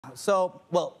So,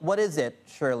 well, what is it,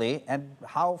 Shirley, and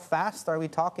how fast are we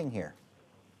talking here?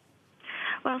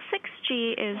 Well,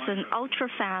 6G is an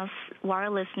ultra-fast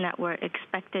wireless network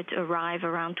expected to arrive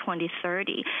around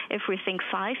 2030. If we think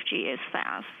 5G is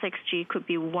fast, 6G could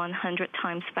be 100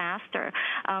 times faster.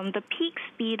 The peak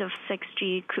speed of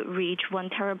 6G could reach 1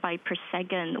 terabyte per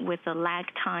second with a lag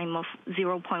time of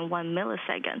 0.1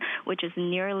 millisecond, which is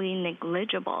nearly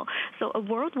negligible. So a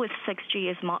world with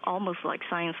 6G is almost like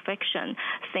science fiction.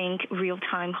 Think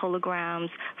real-time holograms,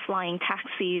 flying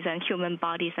taxis, and human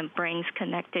bodies and brains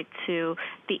connected to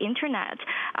the internet.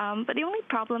 But the only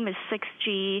problem is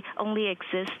 6G only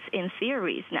exists in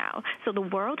theories now. So the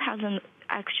world hasn't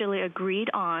actually agreed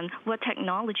on what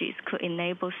technologies could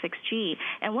enable 6G.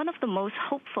 And one of the most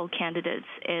hopeful candidates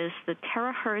is the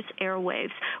terahertz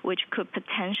airwaves, which could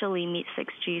potentially meet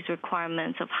 6G's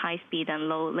requirements of high speed and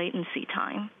low latency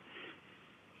time.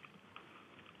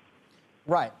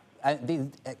 Right.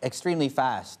 Extremely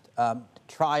fast.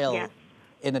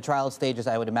 In the trial stages,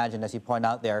 I would imagine, as you point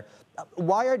out there.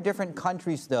 Why are different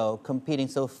countries, though, competing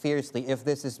so fiercely if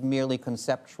this is merely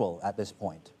conceptual at this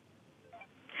point?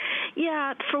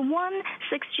 Yeah, for one,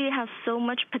 6G has so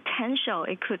much potential.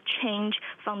 It could change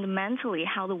fundamentally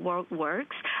how the world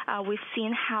works. We've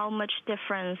seen how much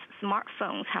difference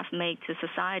smartphones have made to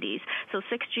societies. So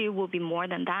 6G will be more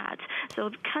than that. So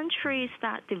the countries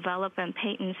that develop and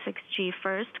patent 6G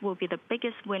first will be the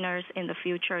biggest winners in the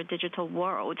future digital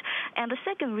world. And the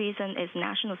second reason is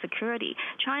national security.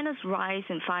 China's rise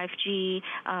in 5G,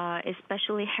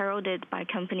 especially heralded by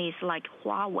companies like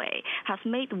Huawei, has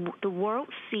made the world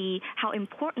see how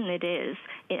important it is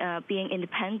being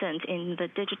independent in the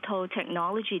digital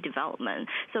technology development.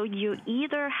 So you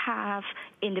either have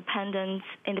independence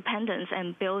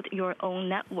and build your own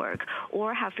network,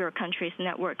 or have your country's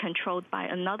network controlled by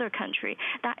another country.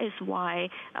 That is why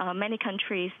many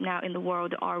countries now in the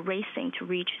world are racing to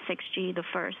reach 6G the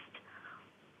first.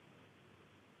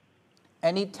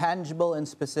 Any tangible and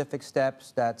specific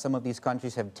steps that some of these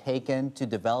countries have taken to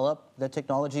develop the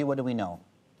technology? What do we know?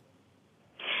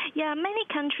 Yeah, many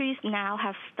countries now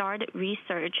have started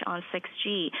research on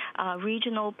 6G.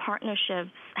 Regional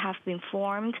partnerships have been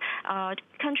formed.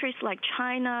 Countries like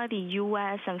China, the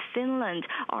U.S., and Finland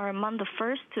are among the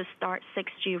first to start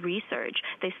 6G research.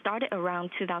 They started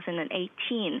around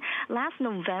 2018. Last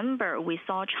November, we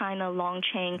saw China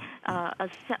launching a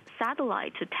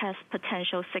satellite to test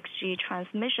potential 6G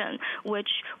transmission, which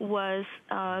was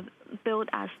built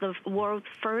as the world's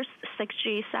first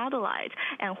 6G satellite.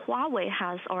 And Huawei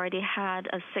has already had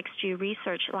a 6G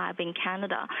research lab in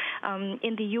Canada.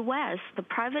 In the U.S., the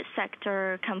private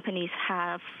sector companies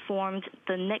have formed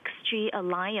the NextG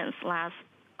Alliance last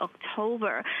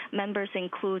October. Members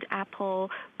include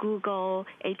Apple, Google,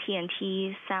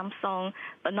 AT&T, Samsung,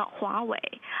 but not Huawei.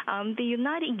 The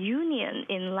United Union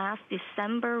in last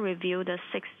December reviewed a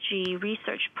 6G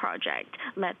research project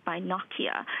led by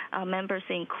Nokia. Members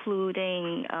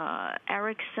including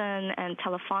Ericsson and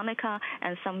Telefonica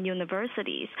and some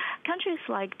universities. Countries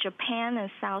like Japan and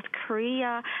South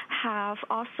Korea have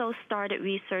also started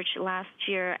research last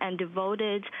year and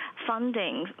devoted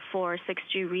funding for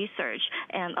 6G research.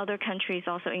 And other countries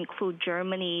also include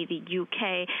Germany, the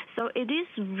UK. So it is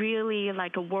really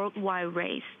like a worldwide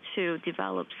race to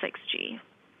develop 6G.